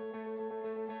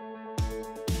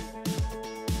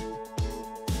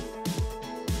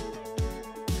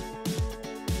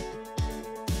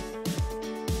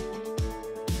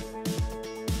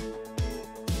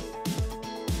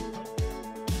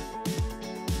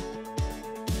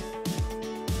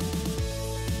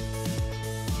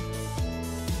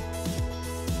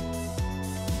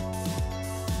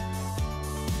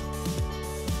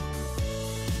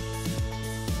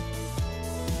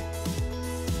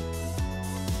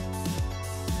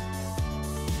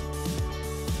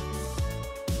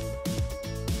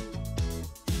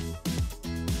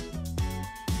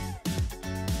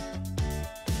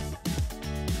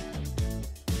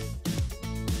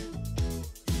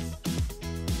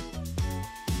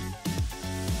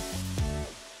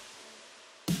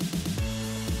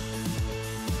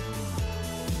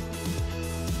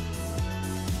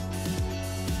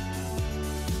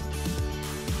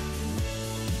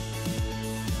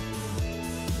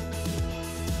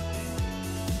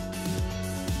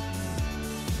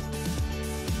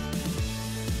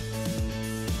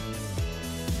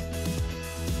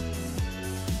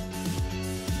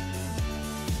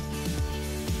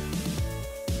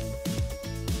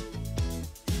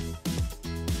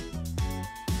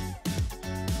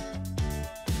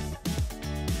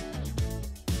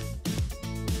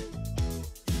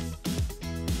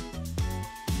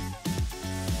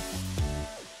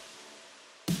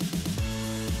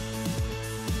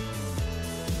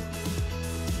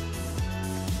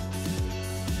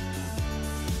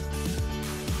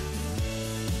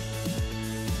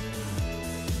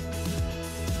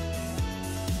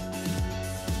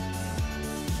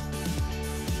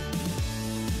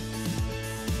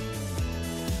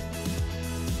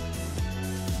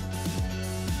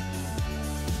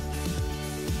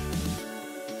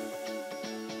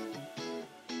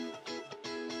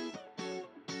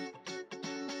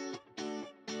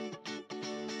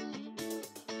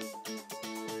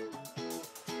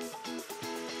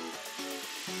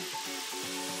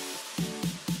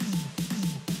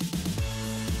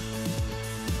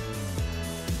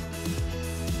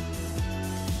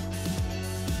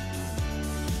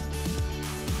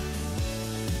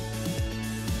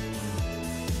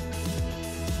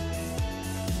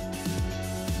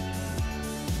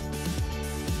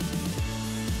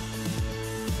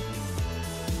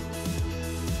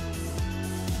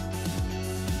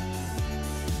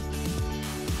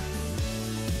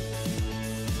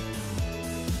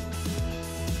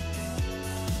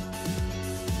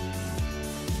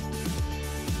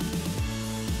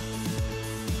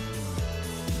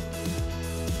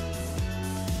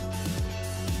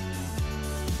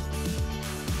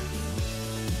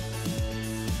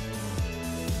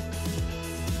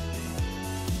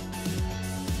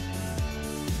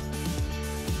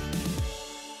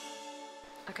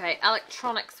 Okay,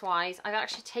 electronics wise, I've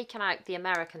actually taken out the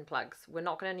American plugs. We're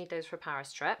not going to need those for a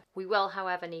Paris trip. We will,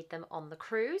 however, need them on the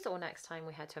cruise or next time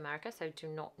we head to America, so do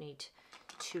not need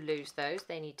to lose those.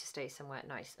 They need to stay somewhere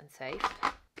nice and safe.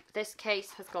 This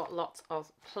case has got lots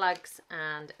of plugs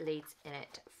and leads in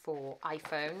it for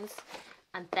iPhones.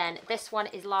 And then this one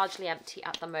is largely empty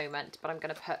at the moment, but I'm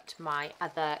going to put my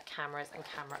other cameras and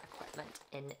camera equipment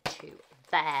into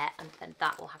there, and then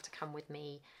that will have to come with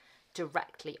me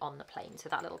directly on the plane. So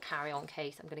that little carry-on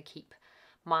case, I'm going to keep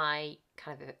my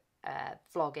kind of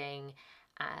vlogging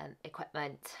and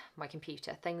equipment, my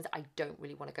computer, things I don't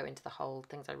really want to go into the hold,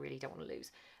 things I really don't want to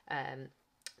lose.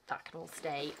 That can all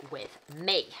stay with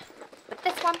me. But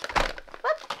this one,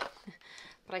 whoop,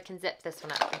 but I can zip this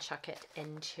one up and chuck it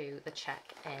into the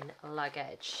check-in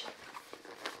luggage.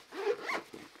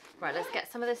 Right, let's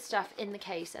get some of this stuff in the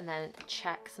case and then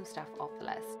check some stuff off the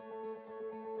list.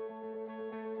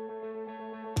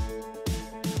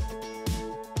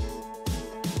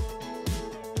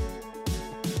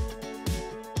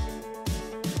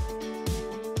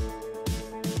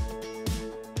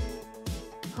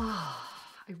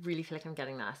 I really feel like I'm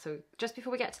getting there. So just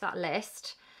before we get to that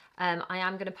list, I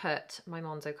am going to put my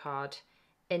Monzo card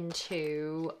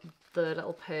into the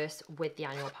little purse with the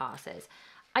annual passes.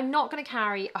 I'm not going to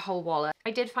carry a whole wallet.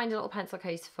 I did find a little pencil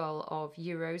case full of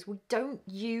euros. We don't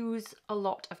use a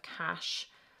lot of cash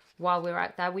while we're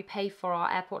out there. We pay for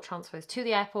our airport transfers to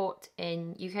the airport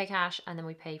in UK cash, and then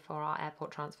we pay for our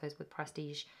airport transfers with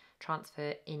Prestige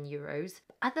transfer in euros.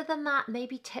 Other than that,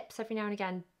 maybe tips every now and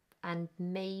again, and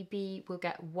maybe we'll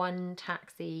get one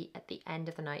taxi at the end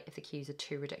of the night if the queues are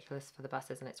too ridiculous for the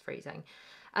buses and it's freezing.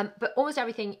 But almost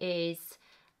everything is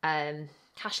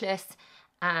cashless,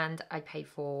 and I pay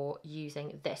for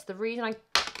using this. The reason I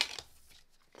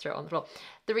throw it on the floor.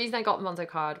 The reason I got the Monzo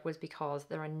card was because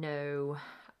there are no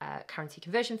currency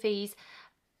conversion fees.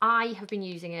 I have been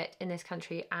using it in this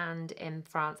country and in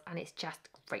France, and it's just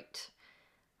great.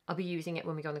 I'll be using it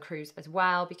when we go on the cruise as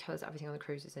well, because everything on the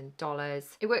cruise is in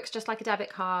dollars. It works just like a debit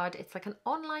card. It's like an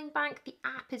online bank. The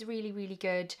app is really, really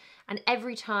good. And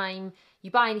every time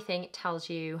you buy anything, it tells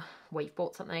you where you've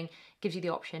bought something, gives you the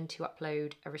option to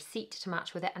upload a receipt to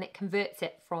match with it, and it converts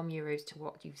it from euros to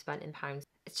what you've spent in pounds.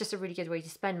 It's just a really good way to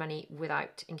spend money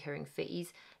without incurring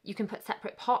fees. You can put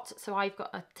separate pots. So I've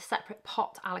got a separate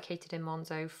pot allocated in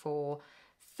Monzo for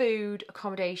food,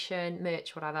 accommodation,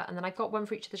 merch, whatever. And then I've got one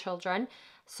for each of the children.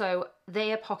 So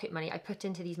they are pocket money I put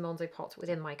into these Monzo pots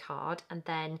within my card. And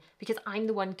then because I'm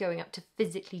the one going up to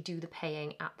physically do the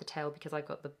paying at the till, because I've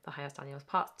got the highest annual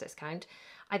parts discount,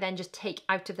 I then just take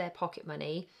out of their pocket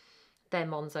money, their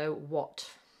Monzo, what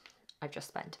I've just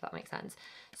spent, if that makes sense.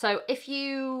 So if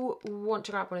you want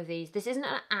to grab one of these, this isn't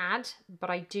an ad, but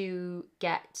I do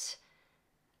get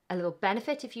a little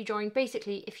benefit if you join.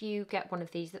 Basically, if you get one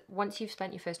of these, once you've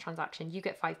spent your first transaction, you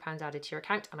get £5 added to your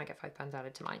account, and I get £5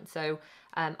 added to mine. So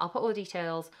I'll put all the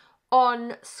details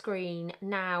on screen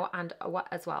now, and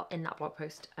as well in that blog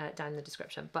post down in the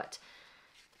description. But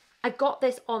I've got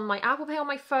this on my Apple Pay on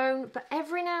my phone, but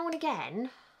every now and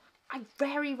again, I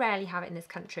very rarely have it in this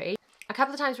country. A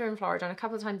couple of times we were in Florida, and a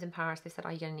couple of times in Paris, they said,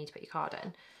 "Are you going to need to put your card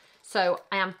in?" So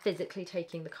I am physically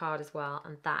taking the card as well,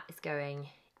 and that is going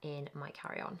in my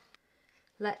carry-on.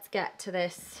 Let's get to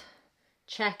this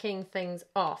checking things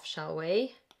off, shall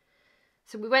we?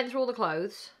 So we went through all the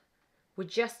clothes. We're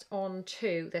just on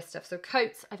to this stuff. So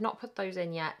coats, I've not put those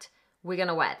in yet. We're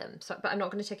gonna wear them, but I'm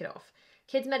not gonna tick it off.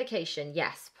 Kids medication,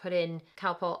 yes, put in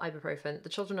Calpol, ibuprofen. The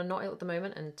children are not ill at the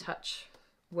moment, and touch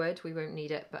wood, we won't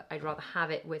need it, but I'd rather have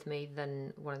it with me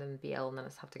than one of them be ill and then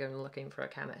us have to go looking for a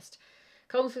chemist.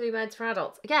 Cold and flu meds for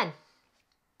adults. Again,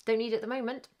 don't need it at the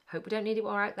moment. Hope we don't need it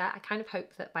while we're out there. I kind of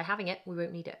hope that by having it, we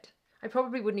won't need it. I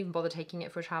probably wouldn't even bother taking it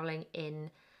if we're traveling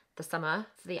in the summer,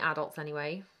 for the adults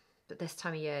anyway. But this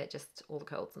time of year, just all the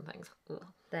colds and things. Ugh.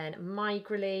 Then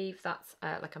Migrelieve, that's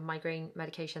like a migraine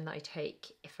medication that I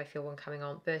take if I feel one coming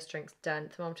on. Burst drinks done,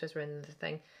 thermometers were in the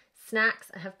thing. Snacks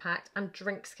I have packed, and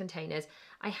drinks containers.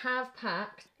 I have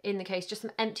packed in the case just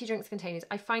some empty drinks containers.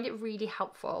 I find it really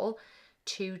helpful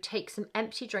to take some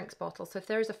empty drinks bottles. So if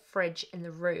there is a fridge in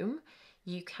the room,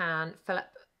 you can fill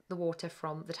up the water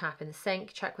from the tap in the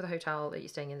sink, check with the hotel that you're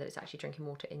staying in that it's actually drinking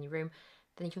water in your room.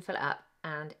 Then you can fill it up,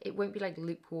 and it won't be like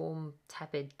lukewarm,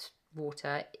 tepid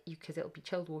water, because it'll be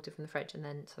chilled water from the fridge, and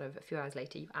then sort of a few hours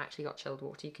later you've actually got chilled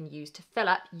water you can use to fill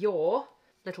up your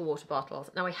little water bottles.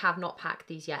 Now I have not packed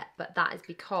these yet, but that is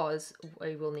because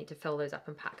we will need to fill those up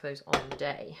and pack those on the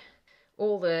day.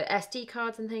 All the SD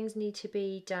cards and things need to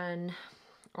be done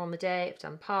on the day. I've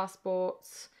done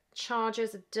passports.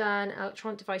 Chargers are done.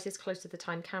 Electronic devices close to the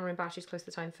time. Camera and batteries close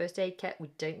to the time. First aid kit. We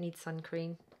don't need sun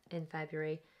cream in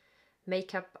February.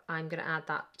 Makeup, I'm going to add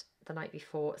that the night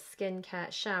before.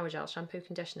 Skincare, shower gel, shampoo,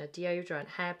 conditioner, deodorant,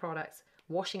 hair products,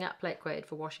 washing up liquid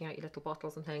for washing out your little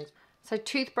bottles and things. So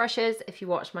toothbrushes, if you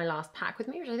watched my last pack with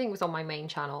me, which I think was on my main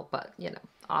channel, but you know,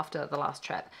 after the last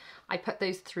trip, I put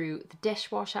those through the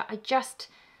dishwasher. I just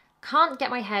can't get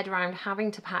my head around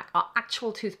having to pack our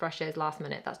actual toothbrushes last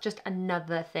minute. That's just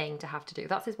another thing to have to do.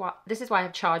 This is why I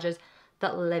have chargers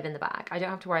that live in the bag. I don't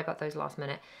have to worry about those last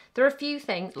minute. There are a few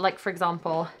things, like for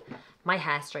example, my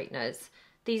hair straighteners.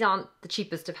 These aren't the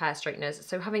cheapest of hair straighteners,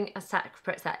 so having a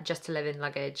separate set just to live in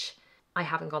luggage, I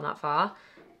haven't gone that far.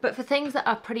 But for things that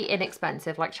are pretty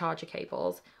inexpensive, like charger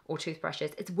cables or toothbrushes,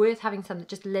 it's worth having some that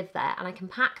just live there, and I can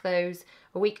pack those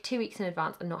a week, 2 weeks in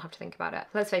advance and not have to think about it.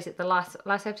 Let's face it, the less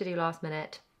I have to do last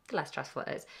minute, the less stressful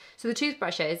it is. So the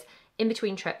toothbrushes, in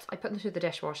between trips, I put them through the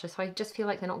dishwasher, so I just feel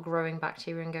like they're not growing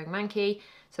bacteria and going manky,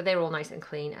 so they're all nice and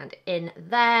clean and in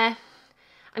there.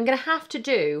 I'm gonna have to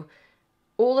do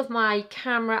all of my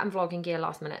camera and vlogging gear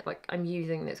last minute. Like, I'm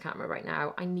using this camera right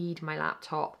now. I need my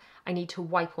laptop. I need to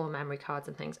wipe all the memory cards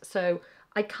and things. So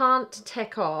I can't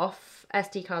tick off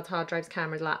SD cards, hard drives,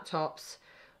 cameras, laptops,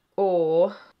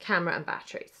 or camera and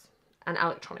batteries and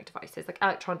electronic devices. Like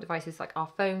electronic devices like our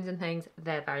phones and things,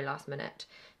 they're very last minute.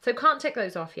 So can't tick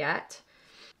those off yet.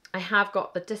 I have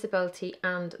got the disability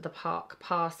and the park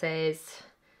passes,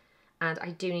 and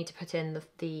I do need to put in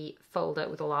the folder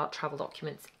with all our travel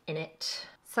documents in it.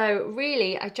 So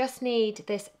really, I just need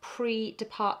this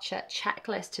pre-departure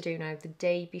checklist to do now the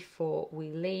day before we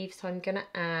leave. So I'm gonna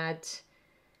add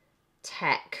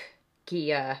tech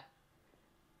gear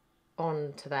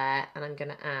onto there, and I'm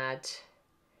gonna add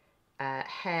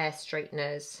hair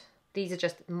straighteners. These are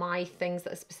just my things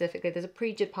that are specifically, there's a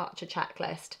pre-departure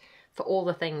checklist for all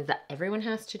the things that everyone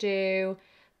has to do,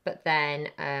 but then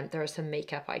there are some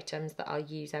makeup items that I'll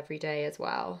use every day as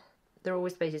well. There are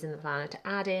always spaces in the planner to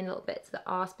add in little bits that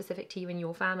are specific to you and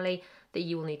your family that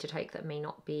you will need to take that may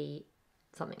not be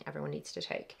something everyone needs to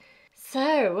take.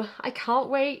 So I can't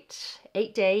wait.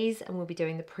 8 days and we'll be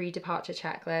doing the pre-departure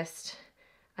checklist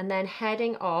and then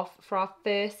heading off for our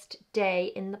first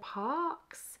day in the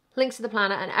parks. Links to the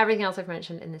planner and everything else I've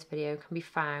mentioned in this video can be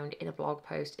found in a blog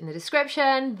post in the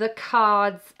description, the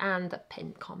cards and the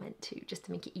pinned comment too, just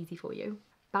to make it easy for you.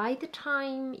 By the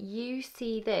time you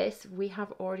see this, we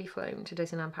have already flown to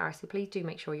Disneyland Paris, so please do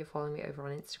make sure you're following me over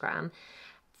on Instagram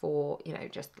for, you know,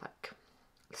 just like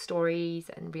stories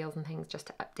and reels and things just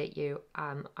to update you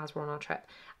as we're on our trip.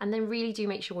 And then really do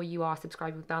make sure you are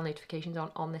subscribed with bell notifications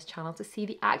on this channel to see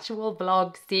the actual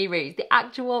vlog series, the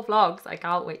actual vlogs. I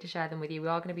can't wait to share them with you. We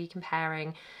are going to be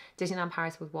comparing Disneyland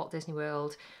Paris with Walt Disney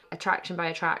World, attraction by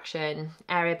attraction,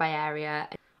 area by area.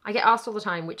 I get asked all the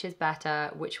time, which is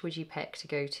better? Which would you pick to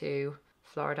go to,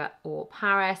 Florida or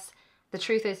Paris? The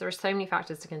truth is there are so many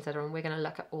factors to consider and we're going to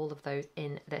look at all of those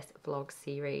in this vlog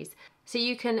series. So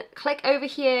you can click over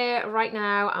here right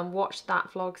now and watch that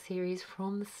vlog series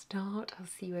from the start. I'll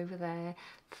see you over there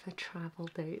for travel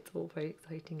day. It's all very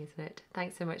exciting, isn't it?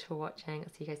 Thanks so much for watching. I'll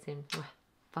see you guys soon.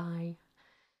 Bye.